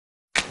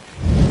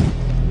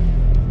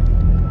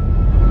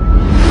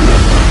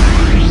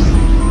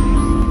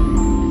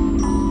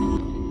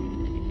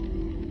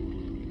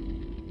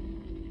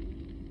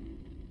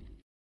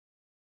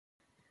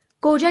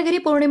कोजागिरी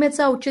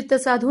पौर्णिमेचं औचित्य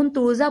साधून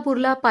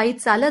तुळजापूरला पायी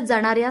चालत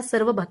जाणाऱ्या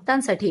सर्व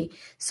भक्तांसाठी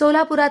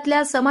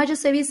सोलापुरातल्या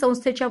समाजसेवी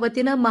संस्थेच्या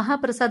वतीनं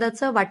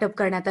महाप्रसादाचं वाटप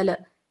करण्यात आलं।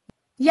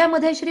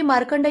 यामध्ये श्री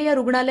मार्कंडेय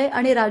रुग्णालय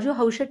आणि राजू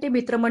हौशेट्टी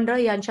मित्रमंडळ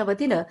यांच्या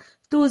वतीनं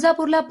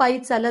तुळजापूरला पायी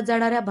चालत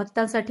जाणाऱ्या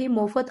भक्तांसाठी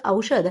मोफत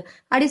औषध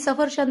आणि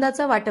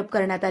सफरचंदाचं वाटप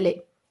करण्यात आले।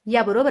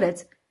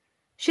 याबरोबरच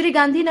श्री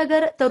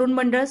गांधीनगर तरुण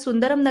मंडळ,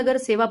 सुंदरम नगर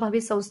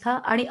सेवाभावी संस्था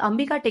आणि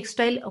अंबिका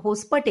टेक्सटाईल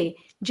होसपटे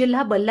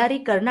जिल्हा बल्लारी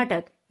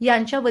कर्नाटक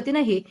यांच्या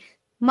वतीनंही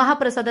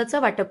महाप्रसादाचं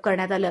वाटप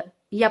करण्यात आलं।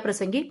 या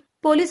प्रसंगी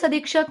पोलीस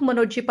अधीक्षक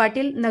मनोजी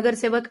पाटील,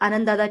 नगरसेवक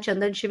आनंददादा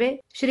चंदनशिवे,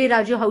 श्री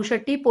राजू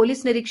हौशेट्टी,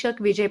 पोलीस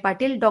निरीक्षक विजय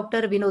पाटील,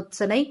 डॉक्टर विनोद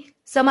सनई,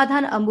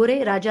 समाधान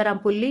अंबुरे, राजाराम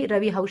पुल्ली,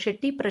 रवी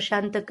हौशेट्टी,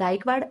 प्रशांत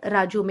गायकवाड,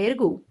 राजू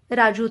मेरगू,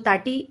 राजू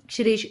ताटी,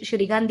 शिरीष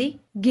श्रीगांधी,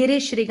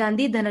 गिरीश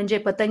श्रीगांधी, धनंजय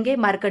पतंगे,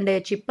 मार्कंडेय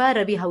चिप्पा,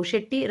 रवी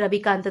हौशेट्टी,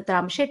 रविकांत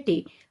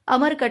त्रामशेट्टी,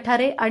 अमर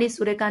कठारे आणि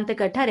सूर्यकांत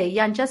कठारे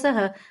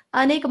यांच्यासह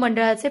अनेक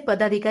मंडळाचे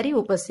पदाधिकारी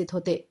उपस्थित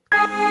होते।